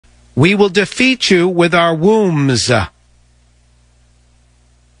We will defeat you with our wombs.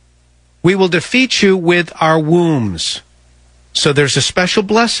 We will defeat you with our wombs. So there's a special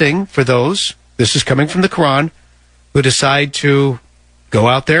blessing for those, this is coming from the Quran, who decide to go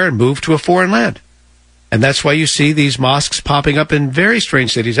out there and move to a foreign land. And that's why you see these mosques popping up in very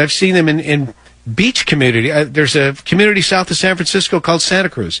strange cities. I've seen them in beach community. There's a community south of San Francisco called Santa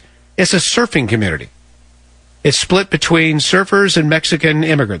Cruz. It's a surfing community. It's split between surfers and Mexican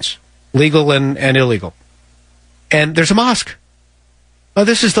immigrants, legal and illegal. And there's a mosque. Well,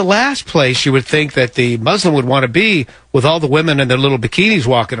 this is the last place you would think that the Muslim would want to be with all the women in their little bikinis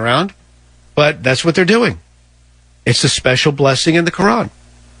walking around. But that's what they're doing. It's a special blessing in the Quran.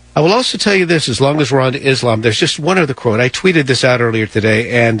 I will also tell you this, as long as we're on to Islam, there's just one other quote. I tweeted this out earlier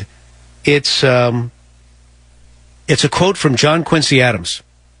today, and it's a quote from John Quincy Adams,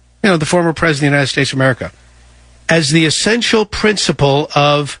 the former president of the United States of America. As the essential principle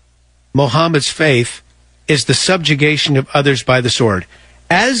of Muhammad's faith is the subjugation of others by the sword.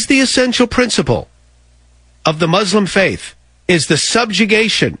 As the essential principle of the Muslim faith is the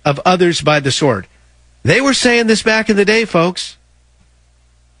subjugation of others by the sword. They were saying this back in the day, folks.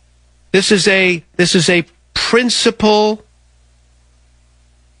 This is a principle.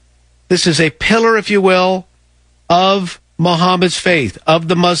 This is a pillar, if you will, of Muhammad's faith, of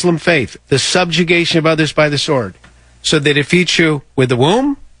the Muslim faith, the subjugation of others by the sword. So they defeat you with the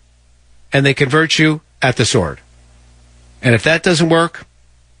womb, and they convert you at the sword. And if that doesn't work,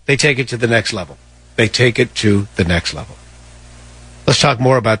 they take it to the next level. They take it to the next level. Let's talk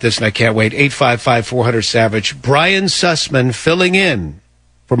more about this, and I can't wait. 855-400-SAVAGE. Brian Sussman filling in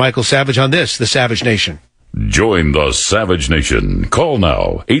for Michael Savage on this, The Savage Nation. Join the Savage Nation. Call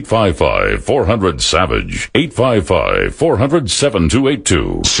now, 855-400-SAVAGE,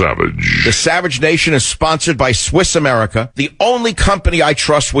 855-400-7282. Savage. The Savage Nation is sponsored by Swiss America, the only company I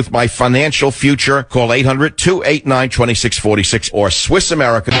trust with my financial future. Call 800-289-2646 or Swiss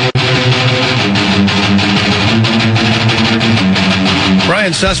America.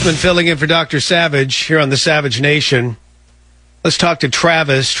 Brian Sussman filling in for Dr. Savage here on the Savage Nation. Let's talk to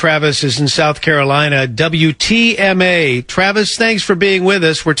Travis. Travis is in South Carolina, WTMA. Travis, thanks for being with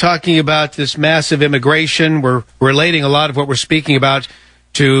us. We're talking about this massive immigration. We're relating a lot of what we're speaking about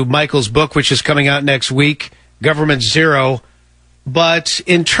to Michael's book, which is coming out next week, Government Zero. But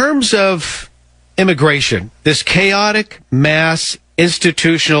in terms of immigration, this chaotic, mass,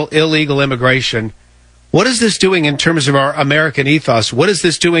 institutional, illegal immigration, what is this doing in terms of our American ethos? What is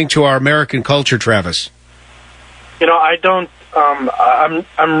this doing to our American culture, Travis? I don't.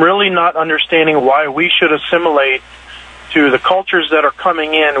 I'm really not understanding why we should assimilate to the cultures that are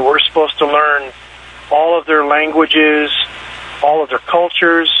coming in. We're supposed to learn all of their languages, all of their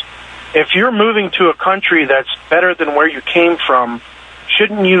cultures. If you're moving to a country that's better than where you came from,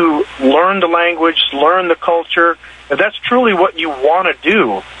 shouldn't you learn the language, learn the culture? If that's truly what you want to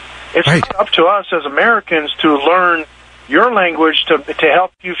do, it's right. Not up to us as Americans to learn your language to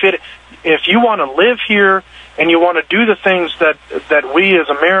help you fit it. If you want to live here and you want to do the things that we as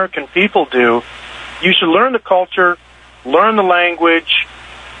American people do, you should learn the culture, learn the language,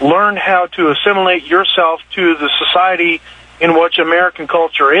 learn how to assimilate yourself to the society in which American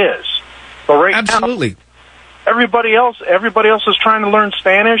culture is. But right Absolutely. now, everybody else is trying to learn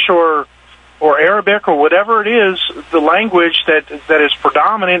Spanish or Arabic or whatever it is, the language that is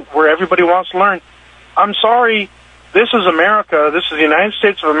predominant where everybody wants to learn. I'm sorry, this is America. This is the United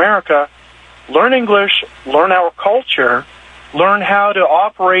States of America. Learn English, learn our culture, learn how to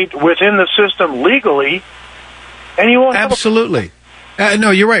operate within the system legally, and you won't Absolutely.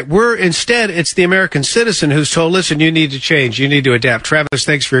 No, you're right. Instead, it's the American citizen who's told, listen, you need to change, you need to adapt. Travis,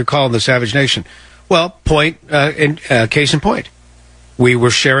 thanks for your call on the Savage Nation. Well, case in point. We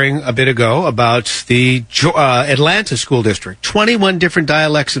were sharing a bit ago about the Atlanta School District. 21 different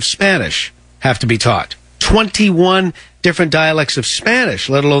dialects of Spanish have to be taught. 21 different dialects of Spanish,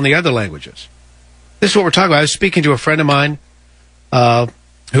 let alone the other languages. This is what we're talking about. I was speaking to a friend of mine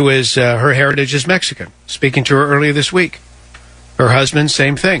who is, her heritage is Mexican. Speaking to her earlier this week. Her husband,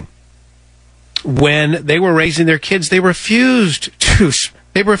 same thing. When they were raising their kids, they refused to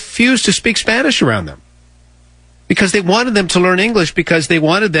speak Spanish around them. Because they wanted them to learn English, because they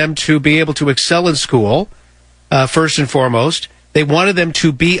wanted them to be able to excel in school, first and foremost. They wanted them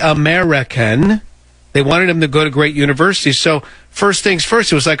to be American. They wanted them to go to great universities. So first things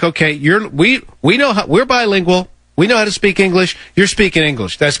first, it was like, okay, we know how, we're bilingual. We know how to speak English. You're speaking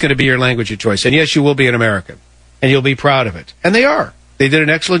English. That's going to be your language of choice. And yes, you will be an American. And you'll be proud of it. And they are. They did an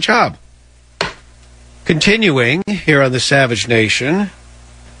excellent job. Continuing here on the Savage Nation,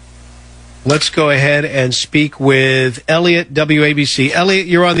 Let's go ahead and speak with Elliot, WABC. Elliot,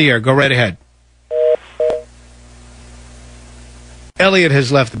 you're on the air. Go right ahead. Elliot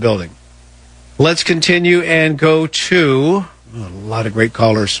has left the building. Let's continue and go to a lot of great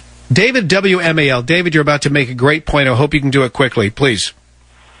callers. David, WMAL. David, you're about to make a great point. I hope you can do it quickly, please.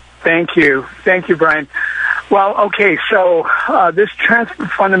 Thank you. Thank you, Brian. Well, okay, so this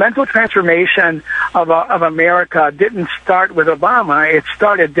fundamental transformation of America didn't start with Obama. It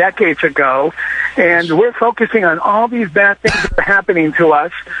started decades ago, and we're focusing on all these bad things that are happening to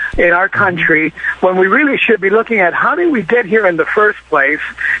us in our country when we really should be looking at how did we get here in the first place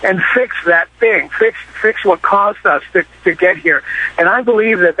and fix that thing, fix what caused us to get here. And I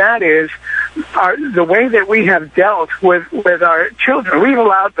believe that is the way that we have dealt with our children. We've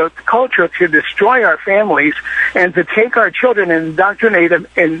allowed the culture to destroy our families and to take our children and indoctrinate them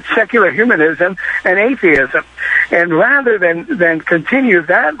in secular humanism and atheism. And rather than continue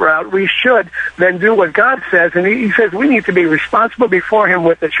that route, we should then do what God says. And he says we need to be responsible before him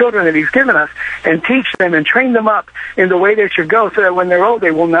with the children that he's given us and teach them and train them up in the way they should go so that when they're old,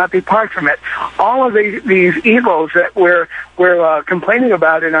 they will not depart from it. All of these evils that we're complaining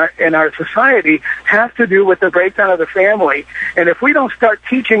about in our society have to do with the breakdown of the family. And if we don't start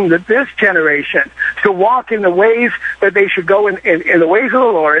teaching this generation to walk in the ways that they should go in the ways of the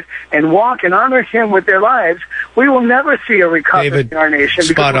Lord and walk and honor him with their lives, we will never see a recovery David, in our nation.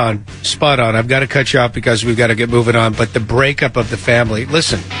 Spot on. I've got to cut you off because we've got to get moving on. But the breakup of the family,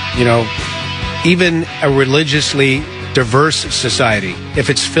 listen, even a religiously diverse society, if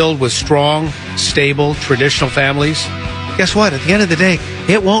it's filled with strong, stable, traditional families, guess what? At the end of the day,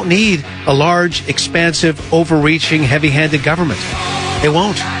 it won't need a large, expansive, overreaching, heavy-handed government. It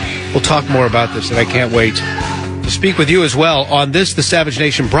won't. We'll talk more about this, and I can't wait to speak with you as well on this, The Savage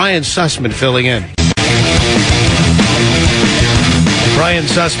Nation. Brian Sussman filling in. Brian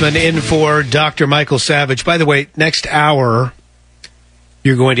Sussman in for Dr. Michael Savage. By the way, next hour,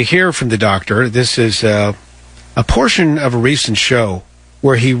 you're going to hear from the doctor. This is a portion of a recent show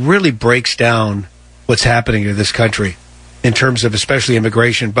where he really breaks down what's happening in this country in terms of especially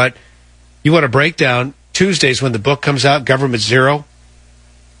immigration. But you want a breakdown Tuesdays when the book comes out, Government Zero.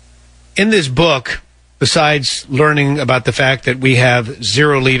 In this book, besides learning about the fact that we have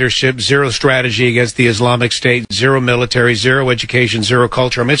zero leadership, zero strategy against the Islamic State, zero military, zero education, zero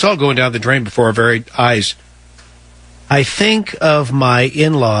culture, I mean, it's all going down the drain before our very eyes. I think of my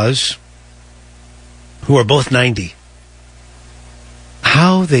in-laws, who are both 90,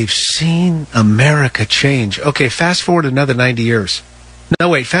 how they've seen America change. Okay, fast forward another 90 years. No,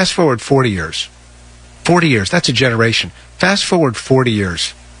 wait, fast forward 40 years. 40 years, that's a generation. Fast forward 40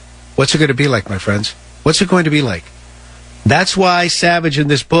 years. What's it going to be like, my friends? What's it going to be like? That's why Savage in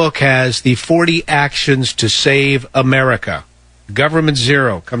this book has the 40 Actions to Save America. Government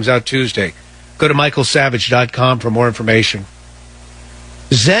Zero comes out Tuesday. Go to michaelsavage.com for more information.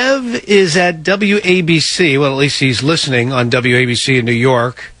 Zev is at WABC. Well, at least he's listening on WABC in New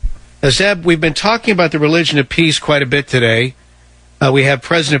York. Zev, we've been talking about the religion of peace quite a bit today. We have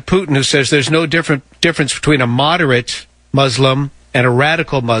President Putin who says there's no difference between a moderate Muslim and a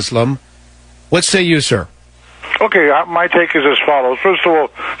radical Muslim. What say you, sir? Okay, my take is as follows. First of all,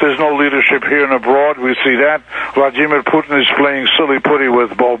 there's no leadership here and abroad. We see that. Vladimir Putin is playing silly putty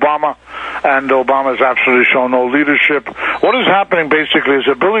with Obama, and Obama has absolutely shown no leadership. What is happening basically is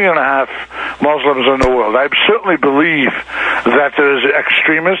 1.5 billion Muslims in the world. I certainly believe that there's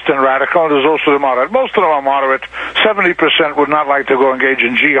extremist and radical, and there's also the moderate. Most of them are moderate. 70% would not like to go engage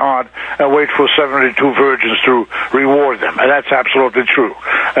in jihad and wait for 72 virgins to reward them, and that's absolutely true.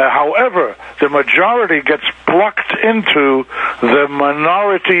 However, the majority gets plucked into the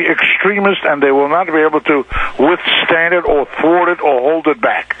minority extremist, and they will not be able to withstand it or thwart it or hold it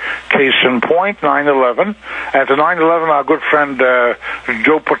back. Case in point, 9/11. At the 9/11, our good friend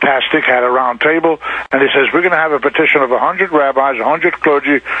Joe Potastic had a round table, and he says, we're going to have a petition of 100 rabbis, 100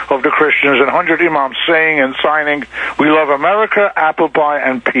 clergy of the Christians, and 100 imams saying and signing, we love America, apple pie,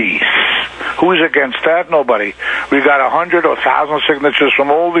 and peace. Who's against that? Nobody. We got 100 or 1,000 signatures from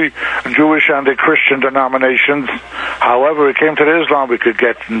all the Jewish and the Christian denominations. However, it came to Islam, we could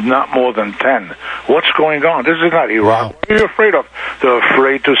get not more than 10. What's going on? This is not Iraq. Wow. What are you afraid of? They're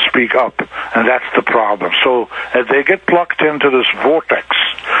afraid to speak up, and that's the problem. So they get plucked into this vortex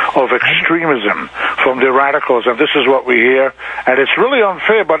of extremism from the radicals, and this is what we hear, and it's really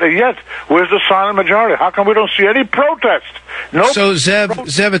unfair, but yet, where's the silent majority? How come we don't see any protest? So,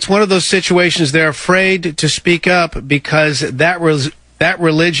 Zev, it's one of those situations they're afraid to speak up because that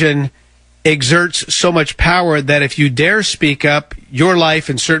religion exerts so much power that if you dare speak up, your life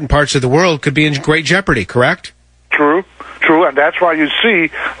in certain parts of the world could be in great jeopardy, correct? True. true, and that's why you see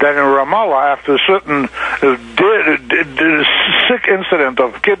that in Ramallah, after a certain sick incident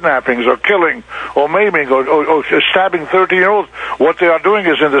of kidnappings or killing or maiming or stabbing 13-year-olds, what they are doing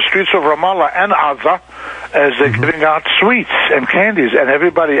is in the streets of Ramallah and Gaza, as they're giving out sweets and candies, and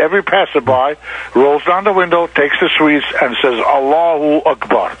every passerby rolls down the window, takes the sweets, and says, Allahu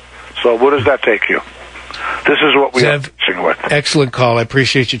Akbar. So where does that take you? This is what we are facing with. Excellent call. I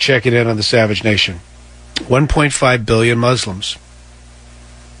appreciate you checking in on the Savage Nation. 1.5 billion Muslims.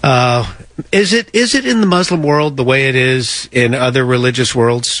 Is it in the Muslim world the way it is in other religious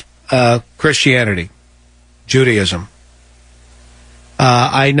worlds? Christianity, Judaism.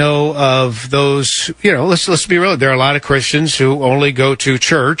 I know of those, let's be real. There are a lot of Christians who only go to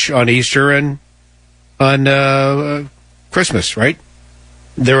church on Easter and on Christmas, right?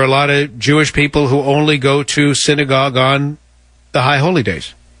 There are a lot of Jewish people who only go to synagogue on the high holy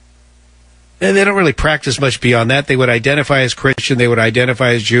days. And they don't really practice much beyond that. They would identify as Christian, they would identify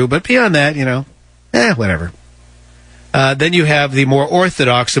as Jew, but beyond that, whatever. Then you have the more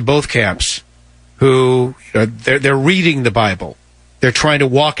orthodox of both camps who, they're reading the Bible. They're trying to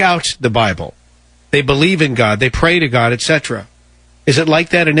walk out the Bible. They believe in God. They pray to God, etc. Is it like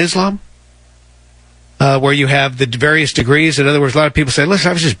that in Islam? Where you have the various degrees? In other words, a lot of people say, listen,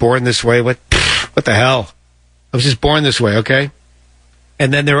 I was just born this way. What the hell? I was just born this way, okay?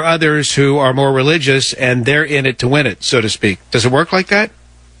 And then there are others who are more religious, and they're in it to win it, so to speak. Does it work like that?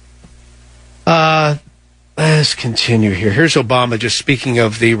 Let's continue here. Here's Obama just speaking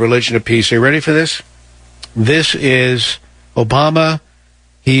of the religion of peace. Are you ready for this? This is Obama.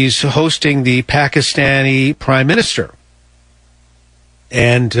 He's hosting the Pakistani prime minister.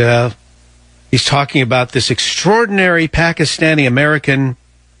 And he's talking about this extraordinary Pakistani-American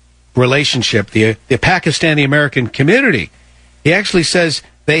relationship, the Pakistani-American community. He actually says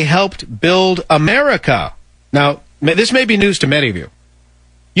they helped build America. Now, this may be news to many of you.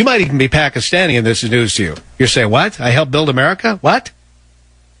 You might even be Pakistani and this is news to you. You're saying, what? I helped build America? What?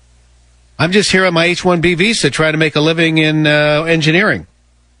 I'm just here on my H-1B visa trying to make a living in engineering.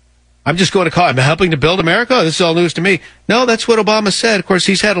 I'm just going to call. I'm helping to build America? Oh, this is all news to me. No, that's what Obama said. Of course,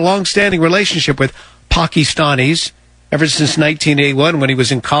 he's had a long-standing relationship with Pakistanis ever since 1981 when he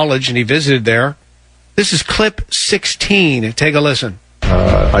was in college and he visited there. This is clip 16. Take a listen.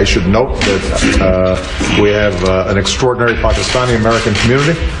 I should note that we have an extraordinary Pakistani-American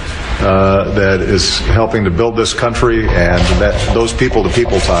community that is helping to build this country, and that those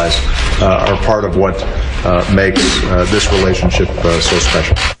people-to-people ties are part of what makes this relationship so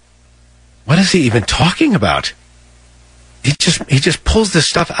special. What is he even talking about? He just pulls this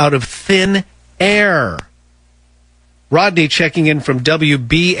stuff out of thin air. Rodney checking in from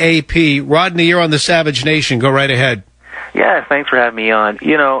WBAP. Rodney, you're on the Savage Nation. Go right ahead. Yeah, thanks for having me on.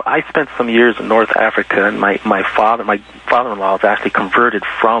 I spent some years in North Africa, and my father-in-law is actually converted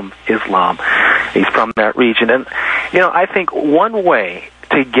from Islam. He's from that region. And, I think one way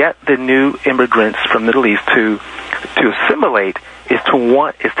to get the new immigrants from Middle East to assimilate is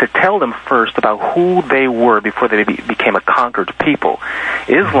to tell them first about who they were before they became a conquered people.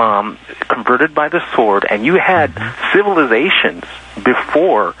 Islam converted by the sword, and you had civilizations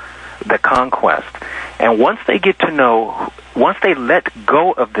before the conquest. And once they let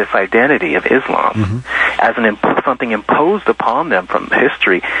go of this identity of Islam as something imposed upon them from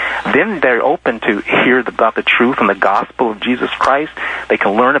history, then they're open to hear about the truth and the gospel of Jesus Christ. They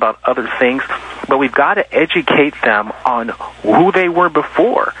can learn about other things, but we've got to educate them on who they were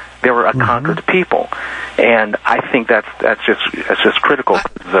before they were a conquered people. And I think that's just critical.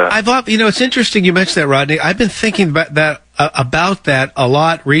 It's interesting you mentioned that, Rodney. I've been thinking about that a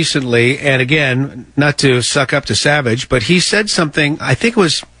lot recently. And again, not to suck up to Savage, but he said something, I think it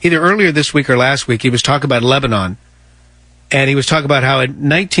was either earlier this week or last week, he was talking about Lebanon. And he was talking about how in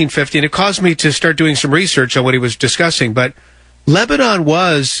 1950, and it caused me to start doing some research on what he was discussing, but Lebanon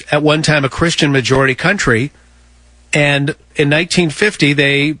was at one time a Christian majority country. And in 1950,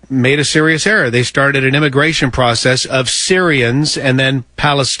 they made a serious error. They started an immigration process of Syrians and then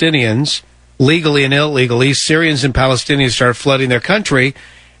Palestinians, legally and illegally. Syrians and Palestinians started flooding their country.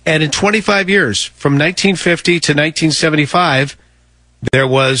 And in 25 years, from 1950 to 1975, there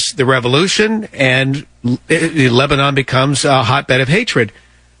was the revolution, and Lebanon becomes a hotbed of hatred.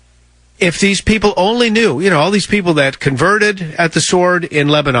 If these people only knew, all these people that converted at the sword in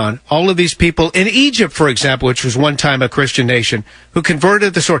Lebanon, all of these people in Egypt, for example, which was one time a Christian nation, who converted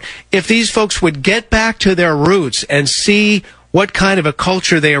at the sword, if these folks would get back to their roots and see what kind of a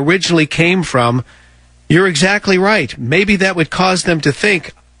culture they originally came from, you're exactly right. Maybe that would cause them to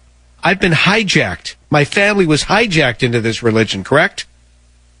think, I've been hijacked. My family was hijacked into this religion, correct?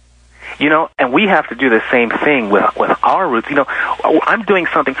 You know, and we have to do the same thing with our roots. You know,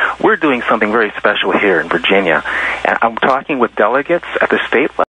 we're doing something very special here in Virginia. And I'm talking with delegates at the state level.